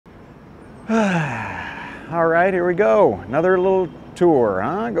All right, here we go. Another little tour,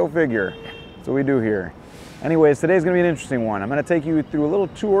 huh? Go figure. That's what we do here. Anyways, today's gonna be an interesting one. I'm gonna take you through a little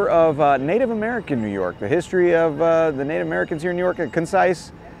tour of Native American New York, the history of the Native Americans here in New York, a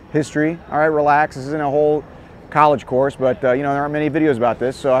concise history. All right, relax, this isn't a whole college course, but you know, there aren't many videos about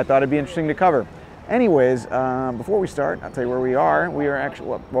this, so I thought it'd be interesting to cover. Anyways, before we start, I'll tell you where we are. We are actually,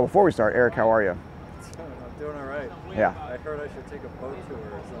 well, before we start, Eric, how are you? I'm doing all right. Yeah. I heard I should take a boat tour or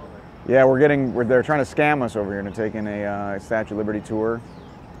something. Yeah, they're trying to scam us over here into taking a Statue of Liberty tour.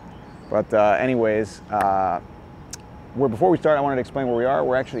 But anyways, before we start, I wanted to explain where we are.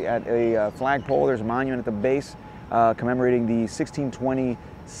 We're actually at a flagpole. There's a monument at the base commemorating the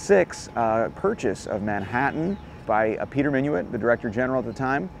 1626 purchase of Manhattan by Peter Minuit, the Director General at the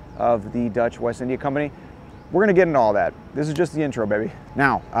time of the Dutch West India Company. We're gonna get into all that. This is just the intro, baby.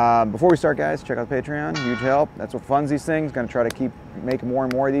 Now, before we start, guys, check out the Patreon, huge help. That's what funds these things. Gonna try to keep making more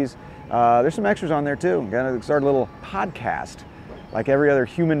and more of these. There's some extras on there too. Gonna start a little podcast, like every other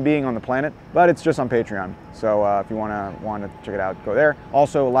human being on the planet, but it's just on Patreon. So if you want to check it out, go there.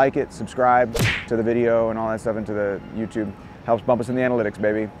 Also, like it, subscribe to the video and all that stuff into the YouTube. Helps bump us in the analytics,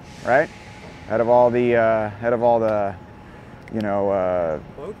 baby. Right? Head of all the, you know,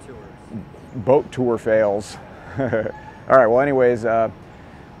 Boat tours. Boat tour fails. All right. Well, anyways, we're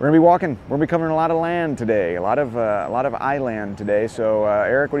gonna be walking. We're gonna be covering a lot of land today, a lot of island today. So,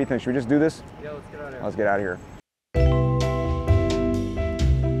 Eric, what do you think? Should we just do this? Yeah, let's get out of here. Let's get out of here.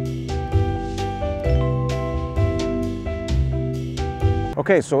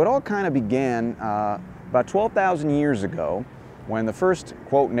 Okay, so it all kind of began about 12,000 years ago when the first,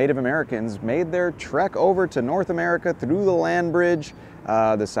 quote, Native Americans made their trek over to North America through the land bridge,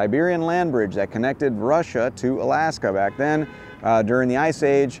 the Siberian land bridge that connected Russia to Alaska. Back then, during the Ice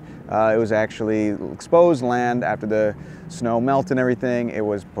Age, it was actually exposed land. After the snow melted and everything, it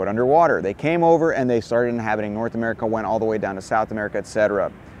was put underwater. They came over and they started inhabiting North America, went all the way down to South America,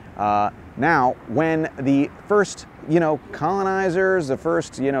 etc. Now, when the first, you know, colonizers, the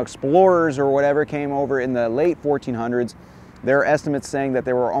first, you know, explorers or whatever came over in the late 1400s, there are estimates saying that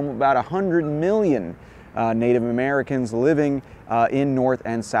there were about 100 million Native Americans living in North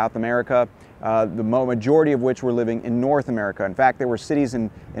and South America, the majority of which were living in North America. In fact, there were cities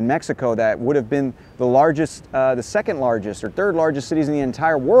in Mexico that would have been the largest, the second largest or third largest cities in the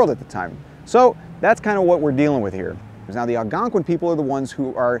entire world at the time. So that's kind of what we're dealing with here. Now, the Algonquin people are the ones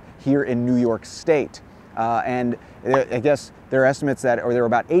who are here in New York State. And I guess there are estimates that there were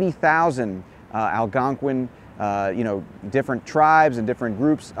about 80,000 Algonquin, you know, different tribes and different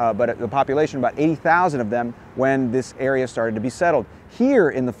groups, but the population, about 80,000 of them when this area started to be settled.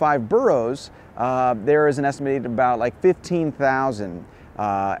 Here in the 5 boroughs, there is an estimated about like 15,000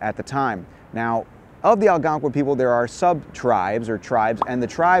 at the time. Now, of the Algonquin people, there are sub-tribes or tribes, and the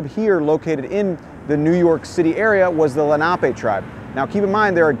tribe here located in the New York City area was the Lenape tribe. Now, keep in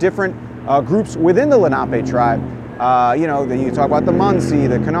mind, there are different groups within the Lenape tribe. You know, you talk about the Munsee,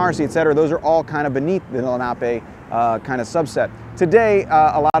 the Canarsie, etc. Those are all kind of beneath the Lenape kind of subset. Today,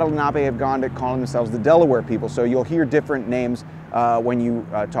 a lot of Lenape have gone to calling themselves the Delaware people, so you'll hear different names when you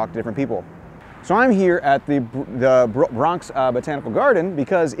talk to different people. So I'm here at the Bronx Botanical Garden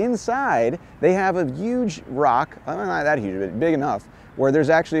because inside they have a huge rock, not that huge, but big enough, where there's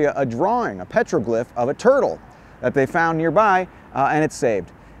actually a drawing, a petroglyph of a turtle that they found nearby, and it's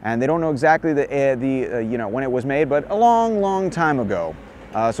saved. And they don't know exactly you know, when it was made, but a long, long time ago.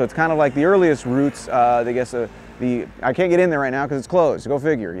 So it's kind of like the earliest roots. I guess I can't get in there right now because it's closed. Go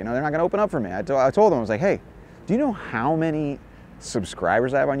figure. You know, they're not going to open up for me. I told them, I was like, hey, do you know how many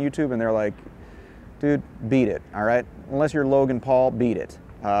subscribers I have on YouTube? And they're like, dude, beat it, all right? Unless you're Logan Paul, beat it.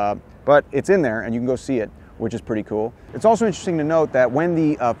 But it's in there and you can go see it, which is pretty cool. It's also interesting to note that when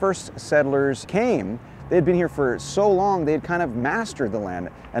the first settlers came, they had been here for so long, they had kind of mastered the land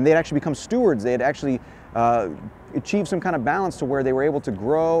and they had actually become stewards. They had actually achieved some kind of balance to where they were able to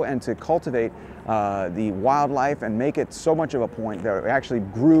grow and to cultivate the wildlife and make it so much of a point that it actually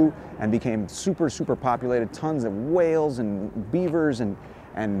grew and became super, super populated. Tons of whales and beavers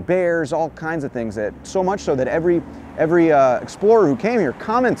and bears, all kinds of things. That so much so that every explorer who came here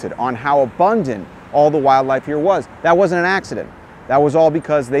commented on how abundant all the wildlife here was. That wasn't an accident. That was all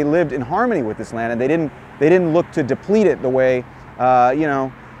because they lived in harmony with this land and they didn't look to deplete it the way you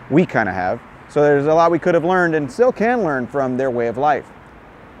know, we kind of have. So there's a lot we could have learned and still can learn from their way of life.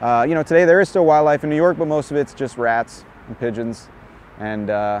 You know, today there is still wildlife in New York, but most of it's just rats and pigeons and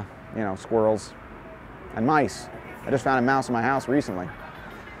you know, squirrels and mice. I just found a mouse in my house recently.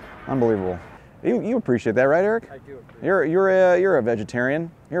 Unbelievable. You appreciate that, right, Eric? I do appreciate You're a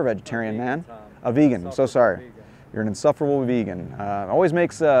vegetarian. You're a vegetarian man. A vegan. I'm so sorry. You're an insufferable vegan. Always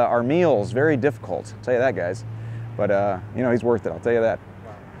makes our meals very difficult. I'll tell you that, guys. But you know, he's worth it. I'll tell you that.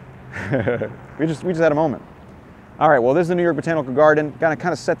 we just had a moment. All right. Well, this is the New York Botanical Garden. Gonna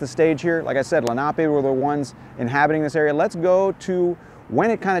kind of set the stage here. Like I said, Lenape were the ones inhabiting this area. Let's go to when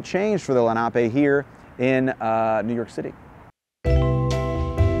it kind of changed for the Lenape here in New York City.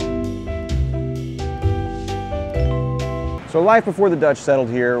 So life before the Dutch settled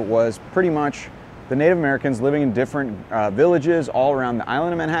here was pretty much the Native Americans living in different villages all around the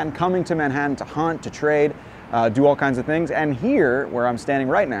island of Manhattan, coming to Manhattan to hunt, to trade, do all kinds of things. And here, where I'm standing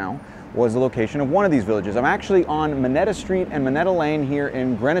right now, was the location of one of these villages. I'm actually on Minetta Street and Minetta Lane here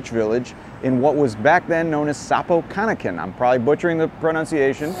in Greenwich Village in what was back then known as Sappoquannock. I'm probably butchering the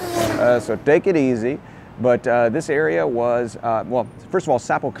pronunciation, so take it easy. But this area was, well, first of all,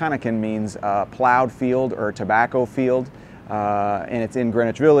 Sappoquannock means plowed field or tobacco field. And it's in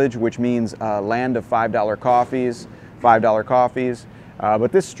Greenwich Village, which means land of $5 coffees, $5 coffees.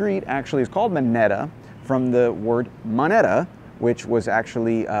 But this street actually is called Minetta from the word moneta, which was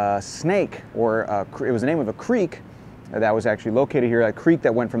actually snake, or it was the name of a creek that was actually located here, a creek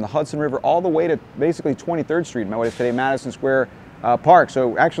that went from the Hudson River all the way to basically 23rd Street, what is today Madison Square Park.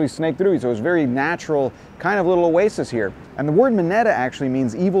 So actually snaked through, so it was a very natural kind of little oasis here. And the word Minetta actually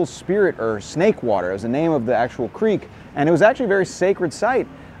means evil spirit or snake water. It was the name of the actual creek. And it was actually a very sacred site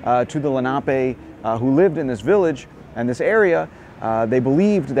to the Lenape who lived in this village and this area. They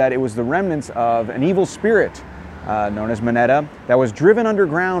believed that it was the remnants of an evil spirit known as Minetta that was driven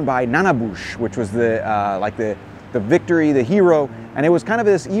underground by Nanabush, which was the like the victory, the hero. And it was kind of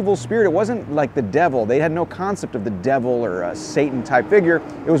this evil spirit. It wasn't like the devil. They had no concept of the devil or a Satan type figure.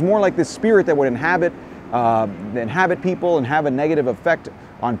 It was more like this spirit that would inhabit people and have a negative effect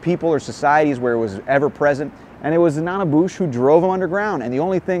on people or societies where it was ever present. And it was the Nanabush who drove him underground. And the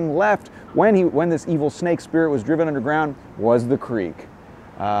only thing left when this evil snake spirit was driven underground was the creek.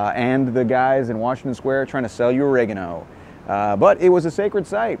 And the guys in Washington Square trying to sell you oregano. But it was a sacred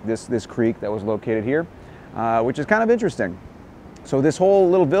site, this creek that was located here, which is kind of interesting. So this whole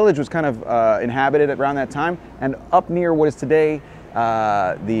little village was kind of inhabited around that time. And up near what is today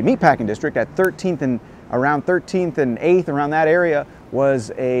the meatpacking district at 13th and around 13th and 8th, around that area,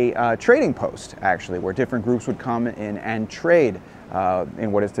 was a trading post, actually, where different groups would come in and trade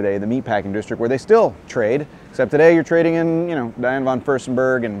in what is today the meatpacking district, where they still trade, except today you're trading in, you know, Diane von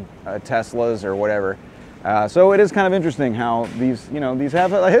Furstenberg and Teslas or whatever. So it is kind of interesting how these, you know, these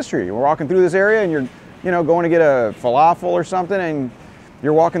have a history. We're walking through this area and you're, you know, going to get a falafel or something, and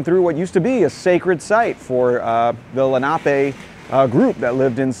you're walking through what used to be a sacred site for the Lenape group that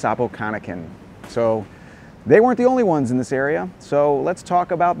lived in Sappoquannock. So they weren't the only ones in this area, so let's talk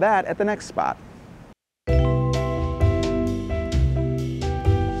about that at the next spot.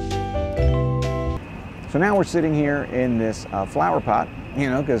 So now we're sitting here in this flower pot, you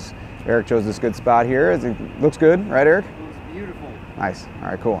know, because Eric chose this good spot here. It looks good, right, Eric? It's beautiful. Nice. All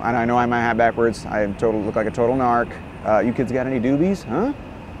right, cool. And I know I might have backwards. I look like a total narc. You kids got any doobies, huh?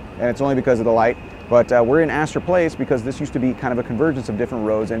 And it's only because of the light. But we're in Astor Place because this used to be kind of a convergence of different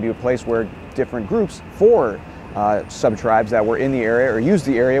roads and be a place where different groups, four sub-tribes that were in the area or used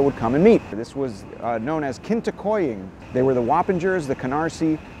the area, would come and meet. This was known as Kintakoying. They were the Wappingers, the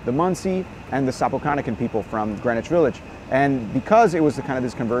Canarsie, the Munsee, and the Sappoquannock people from Greenwich Village. And because it was kind of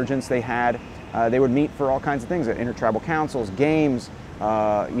this convergence, they would meet for all kinds of things, intertribal councils, games,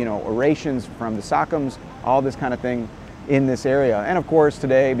 you know, orations from the Sockhams, all this kind of thing in this area. And of course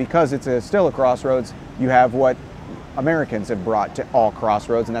today, because it's still a crossroads, you have what Americans have brought to all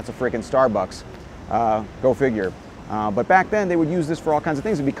crossroads, and that's a freaking Starbucks. Go figure. But back then they would use this for all kinds of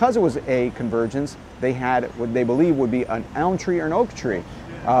things, and because it was a convergence, they had what they believed would be an elm tree or an oak tree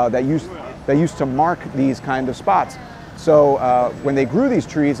that used to mark these kind of spots. So when they grew these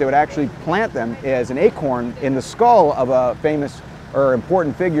trees, they would actually plant them as an acorn in the skull of a famous or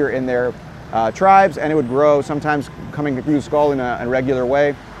important figure in their tribes, and it would grow, sometimes coming through the skull in a regular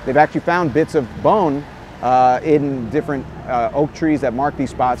way. They've actually found bits of bone in different oak trees that mark these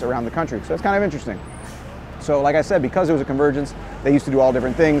spots around the country. So it's kind of interesting. So like I said, because it was a convergence, they used to do all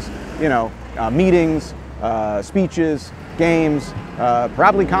different things, you know, meetings, speeches, games,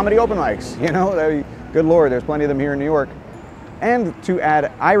 probably comedy open mics, you know. Good Lord, there's plenty of them here in New York. And to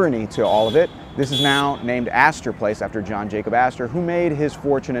add irony to all of it, this is now named Astor Place after John Jacob Astor, who made his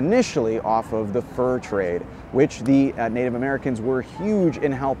fortune initially off of the fur trade, which the Native Americans were huge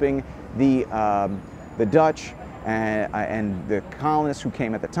in helping the Dutch and the colonists who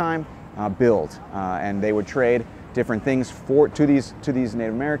came at the time build. And they would trade different things to these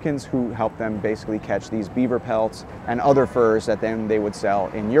Native Americans, who helped them basically catch these beaver pelts and other furs that then they would sell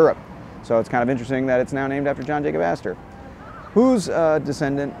in Europe. So it's kind of interesting that it's now named after John Jacob Astor, whose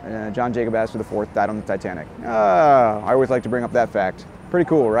descendant, John Jacob Astor IV, died on the Titanic. I always like to bring up that fact. Pretty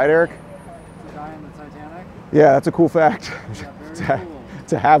cool, right, Eric? To die on the Titanic? Yeah, that's a cool fact. Yeah, very cool.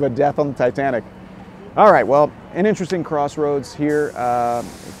 To have a death on the Titanic. All right, well, an interesting crossroads here,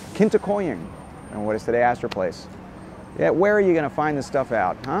 Quintacoying, and what is today Astor Place. Yeah, where are you going to find this stuff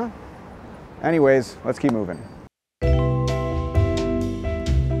out, huh? Anyways, let's keep moving.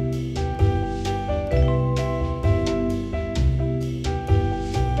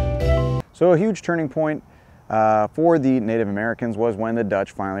 So a huge turning point for the Native Americans was when the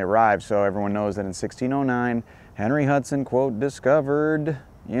Dutch finally arrived. So everyone knows that in 1609, Henry Hudson, quote, discovered,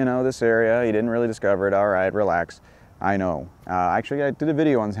 you know, this area. He didn't really discover it. All right, relax. I know. Actually, I did a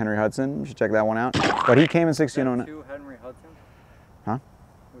video on Henry Hudson. You should check that one out. But he came in 1609. To Henry Hudson? Huh?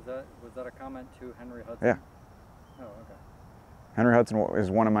 Was that a comment to Henry Hudson? Yeah. Oh, okay. Henry Hudson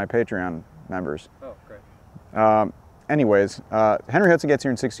is one of my Patreon members. Oh, great. Anyways, Henry Hudson gets here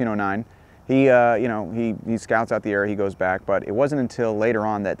in 1609. He, you know, he scouts out the area, he goes back, but it wasn't until later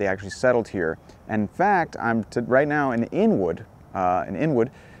on that they actually settled here. And in fact, I'm right now in Inwood,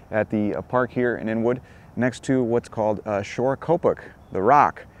 at the park here in Inwood, next to what's called Shorokopuk, the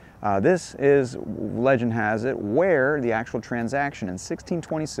rock. This is, legend has it, where the actual transaction in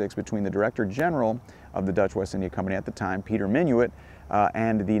 1626 between the Director General of the Dutch West India Company at the time, Peter Minuit,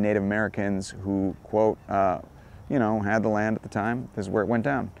 and the Native Americans who, quote, you know, had the land at the time. This is where it went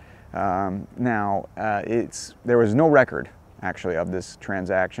down. There was no record, actually, of this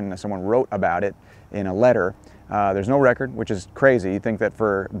transaction. Someone wrote about it in a letter. There's no record, which is crazy. You'd think that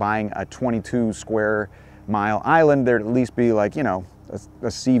for buying a 22 square mile island, there'd at least be like, you know, a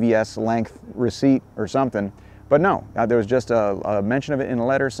CVS length receipt or something. But no, there was just a mention of it in a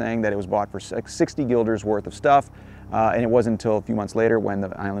letter saying that it was bought for 60 guilders worth of stuff. And it wasn't until a few months later when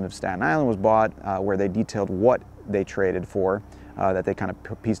the island of Staten Island was bought, where they detailed what they traded for, that they kind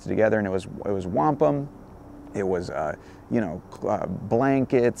of pieced it together, and it was wampum, it was you know,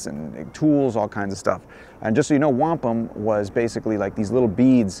 blankets and tools, all kinds of stuff. And just so you know, wampum was basically like these little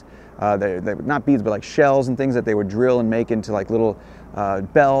beads, they not beads, but like shells and things that they would drill and make into like little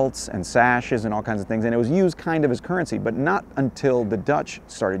belts and sashes and all kinds of things. And it was used kind of as currency, but not until the Dutch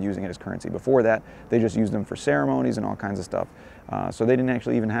started using it as currency. Before that, they just used them for ceremonies and all kinds of stuff. So they didn't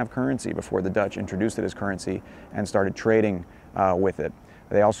actually even have currency before the Dutch introduced it as currency and started trading with it.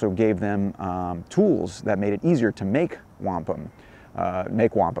 They also gave them tools that made it easier to make wampum. Yeah.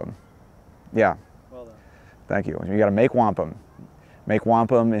 Well done. Thank you. You got to make wampum. Make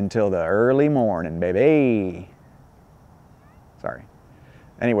wampum until the early morning, baby. Sorry.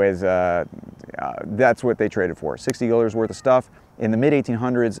 Anyways, that's what they traded for. 60 guilders worth of stuff. In the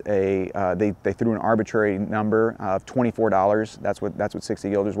mid-1800s, they threw an arbitrary number of $24. That's what 60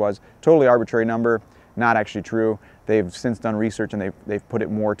 guilders was. Totally arbitrary number. Not actually true. They've since done research and they've put it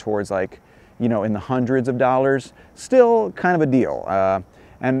more towards, like, you know, in the hundreds of dollars. Still kind of a deal.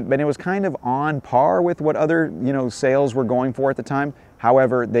 But it was kind of on par with what other, you know, sales were going for at the time.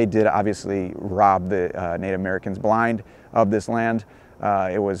 However, they did obviously rob the Native Americans blind of this land.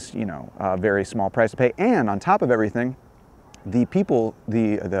 It was, you know, a very small price to pay. And on top of everything, the people,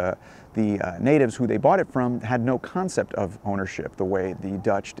 the natives who they bought it from had no concept of ownership the way the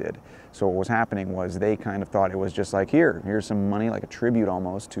Dutch did. So what was happening was they kind of thought it was just like, here's some money, like a tribute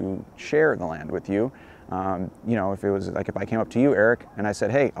almost, to share the land with you. You know, if it was like if I came up to you, Eric, and I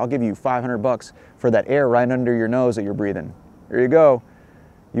said, hey, I'll give you $500 for that air right under your nose that you're breathing. Here you go.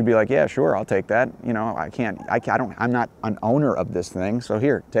 You'd be like, yeah, sure, I'll take that. You know, I'm not an owner of this thing, so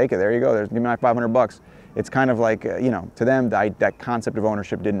here, take it. There you go. Give me my $500. It's kind of like, you know, to them, that concept of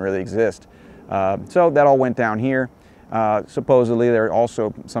ownership didn't really exist. So that all went down here. Supposedly, there are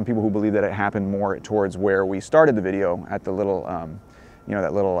also some people who believe that it happened more towards where we started the video at the little, you know,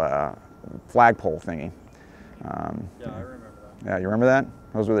 that little flagpole thingy. Yeah, I remember that. Yeah, you remember that?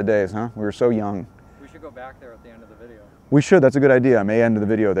 Those were the days, huh? We were so young. We should go back there at the end of the video. We should. That's a good idea. I may end the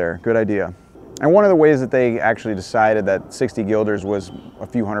video there. Good idea. And one of the ways that they actually decided that 60 guilders was a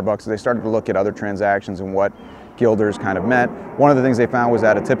few $100 is they started to look at other transactions and what guilders kind of meant. One of the things they found was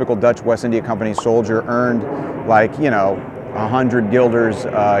that a typical Dutch West India Company soldier earned, like, you know, 100 guilders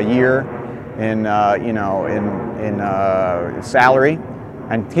a year in, you know, in salary.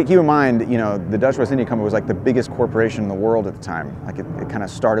 And keep in mind, you know, the Dutch West India Company was like the biggest corporation in the world at the time. Like it kind of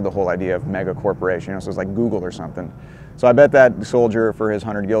started the whole idea of mega corporation, you know, so it was like Google or something. So I bet that soldier for his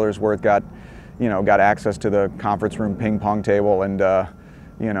 100 guilders worth got access to the conference room ping pong table and,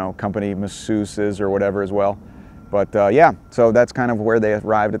 you know, company masseuses or whatever as well. But yeah, so that's kind of where they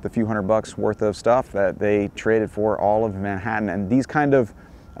arrived at the few $100 worth of stuff that they traded for all of Manhattan. And these kind of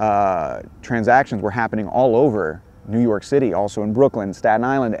transactions were happening all over New York City, also in Brooklyn, Staten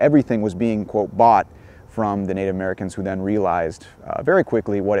Island. Everything was being, quote, bought from the Native Americans, who then realized very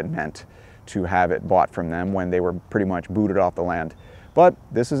quickly what it meant to have it bought from them when they were pretty much booted off the land. But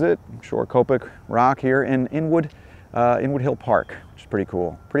this is it, Shore Copic Rock here in Inwood Hill Park, which is pretty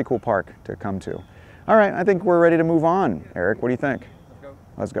cool park to come to. All right, I think we're ready to move on. Eric, what do you think?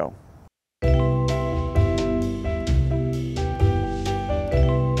 Let's go. Let's go.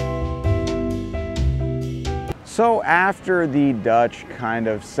 So after the Dutch kind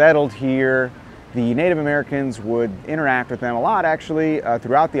of settled here, the Native Americans would interact with them a lot, actually,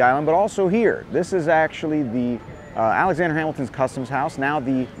 throughout the island, but also here. This is actually the Alexander Hamilton's Customs House, now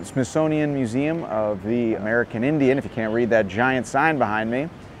the Smithsonian Museum of the American Indian, if you can't read that giant sign behind me.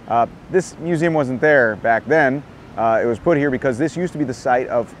 This museum wasn't there back then. It was put here because this used to be the site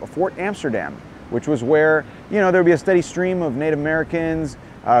of Fort Amsterdam, which was where, you know, there would be a steady stream of Native Americans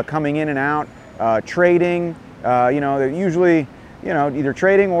coming in and out, trading. You know, they're usually, you know, either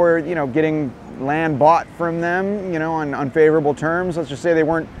trading or, you know, getting land bought from them, you know, on unfavorable terms. Let's just say they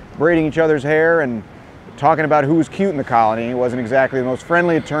weren't braiding each other's hair and talking about who was cute in the colony. It wasn't exactly the most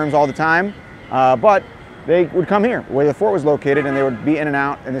friendly of terms all the time, but they would come here where the fort was located, and they would be in and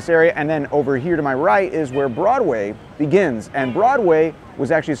out in this area. And then over here to my right is where Broadway begins. And Broadway was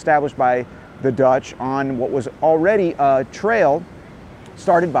actually established by the Dutch on what was already a trail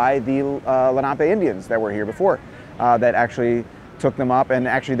started by the Lenape Indians that were here before, that actually took them up. And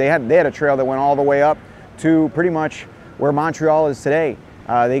actually they had a trail that went all the way up to pretty much where Montreal is today.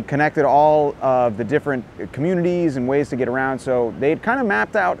 They connected all of the different communities and ways to get around, so they'd kind of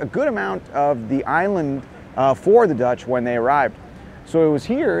mapped out a good amount of the island for the Dutch when they arrived. So it was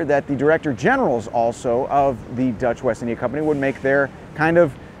here that the Director Generals also of the Dutch West India Company would make their kind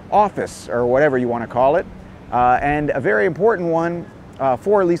of office, or whatever you want to call it. And a very important one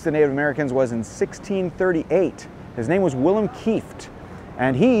for at least the Native Americans was in 1638. His name was Willem Kieft,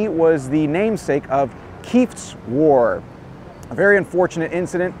 and he was the namesake of Kieft's War. A very unfortunate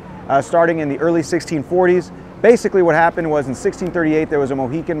incident starting in the early 1640s. Basically what happened was in 1638 there was a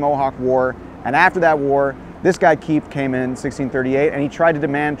Mohican-Mohawk War, and after that war this guy Kieft came in 1638 and he tried to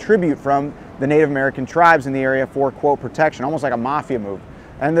demand tribute from the Native American tribes in the area for, quote, protection, almost like a mafia move.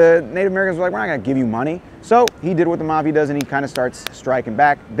 And the Native Americans were like, we're not going to give you money. So he did what the mafia does, and he kind of starts striking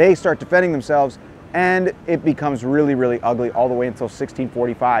back. They start defending themselves, and it becomes really, really ugly all the way until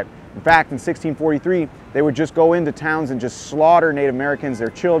 1645. In fact, in 1643, they would just go into towns and just slaughter Native Americans, their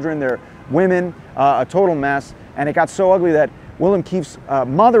children, their women, a total mess. And it got so ugly that Willem Kieft's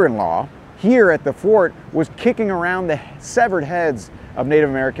mother-in-law here at the fort was kicking around the severed heads of Native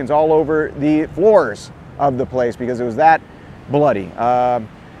Americans all over the floors of the place because it was that bloody.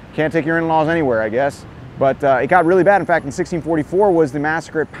 Can't take your in-laws anywhere, I guess. But it got really bad. In fact, in 1644 was the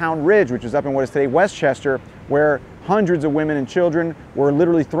massacre at Pound Ridge, which is up in what is today Westchester, where hundreds of women and children were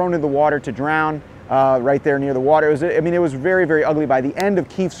literally thrown into the water to drown right there near the water. It was very, very ugly. By the end of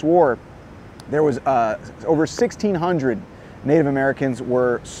Kieft's War, there was over 1,600 Native Americans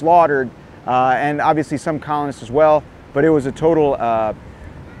were slaughtered, and obviously some colonists as well. But it was a total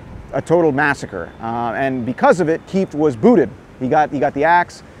massacre, and because of it, Kieft was booted. He got the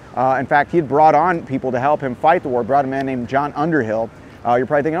axe. In fact, he had brought on people to help him fight the war. Brought a man named John Underhill. You're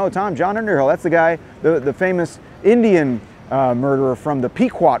probably thinking, oh, Tom, John Underhill, that's the guy, the famous Indian murderer from the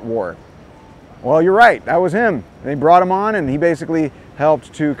Pequot War. Well, you're right, that was him. They brought him on, and he basically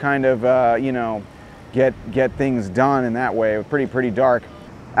helped to kind of, you know, get things done in that way. It was pretty dark.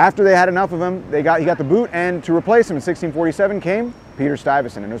 After they had enough of him, he got the boot, and to replace him in 1647 came Peter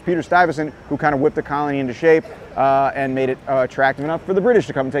Stuyvesant. And it was Peter Stuyvesant who kind of whipped the colony into shape and made it attractive enough for the British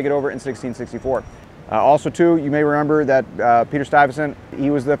to come and take it over in 1664. Also, too, you may remember that Peter Stuyvesant,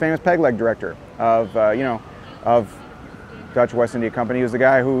 he was the famous peg leg director of, you know, of Dutch West India Company. He was the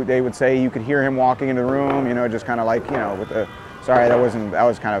guy who they would say you could hear him walking into the room, you know, just kind of like, you know, with the, sorry, that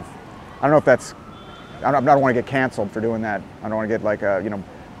was kind of, I don't know if that's, I don't want to get canceled for doing that. I don't want to get like, you know,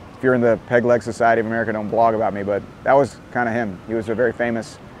 if you're in the Peg Leg Society of America, don't blog about me, but that was kind of him. He was a very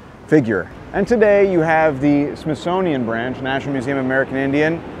famous figure. And today you have the Smithsonian branch, National Museum of American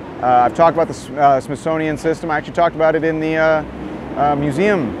Indian. I've talked about the Smithsonian system. I actually talked about it in the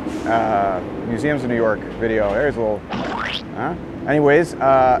Museums of New York video. There's a little, anyways,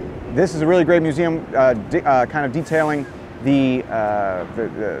 this is a really great museum kind of detailing the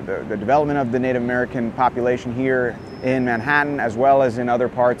development of the Native American population here in Manhattan, as well as in other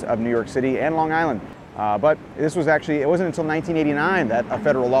parts of New York City and Long Island. But this was actually, it wasn't until 1989 that a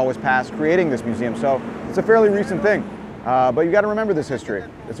federal law was passed creating this museum, so it's a fairly recent thing. But you got to remember this history.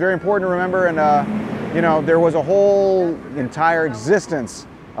 It's very important to remember, and you know, there was a whole entire existence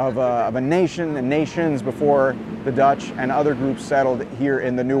of a nation and nations before the Dutch and other groups settled here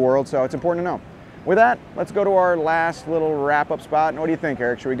in the New World, so it's important to know. With that, let's go to our last little wrap-up spot. And what do you think,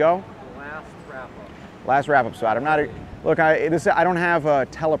 Eric? Should we go? Last wrap-up. Last wrap-up spot. I'm not. Look, I don't have a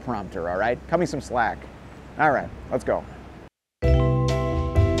teleprompter. All right, cut me some slack. All right, let's go.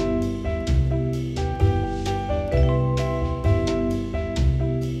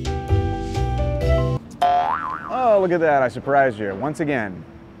 Oh, look at that! I surprised you once again.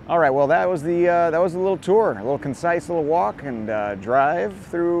 All right, well, that was the little tour, a little concise little walk and drive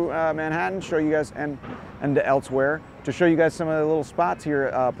through Manhattan, show you guys, and elsewhere, to show you guys some of the little spots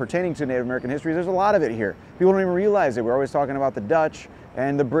here pertaining to Native American history. There's a lot of it here. People don't even realize it. We're always talking about the Dutch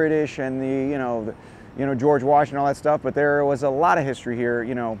and the British and the George Washington, all that stuff, but there was a lot of history here,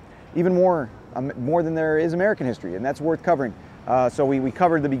 even more than there is American history, and that's worth covering. So we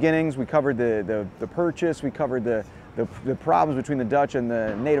covered the beginnings, we covered the purchase, we covered the problems between the Dutch and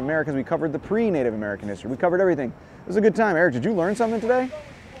the Native Americans, we covered the pre-Native American history, we covered everything. It was a good time. Eric, did you learn something today?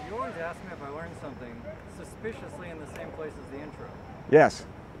 You always ask me if I learned something suspiciously in the same place as the intro. Yes.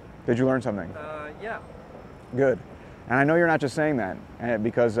 Did you learn something? Yeah. Good. And I know you're not just saying that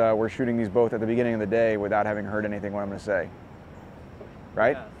because we're shooting these both at the beginning of the day without having heard anything what I'm going to say.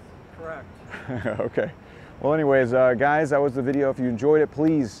 Right? Yes, correct. Okay. Well, anyways, guys, that was the video. If you enjoyed it,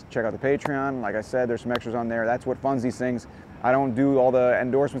 please check out the Patreon. Like I said, there's some extras on there. That's what funds these things. I don't do all the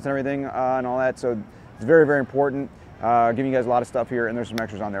endorsements and everything and all that, so it's very, very important. Giving you guys a lot of stuff here, and there's some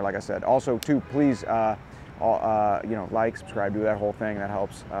extras on there, like I said. Also, too, please, like, subscribe, do that whole thing. That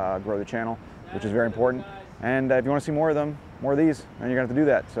helps grow the channel, which is very important. And if you want to see more of them, more of these, then you're going to have to do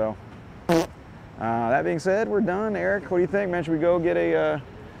that. So, that being said, we're done. Eric, what do you think, man? Should we go get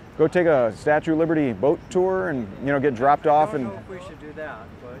go take a Statue of Liberty boat tour and get dropped off? I don't know if we should do that.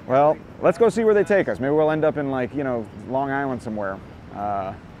 But well, let's go see where they take us. Maybe we'll end up in Long Island somewhere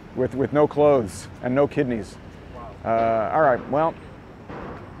with no clothes and no kidneys. Wow. All right, well,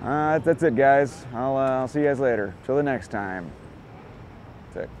 that's it, guys. I'll see you guys later. Till the next time.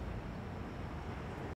 That's it.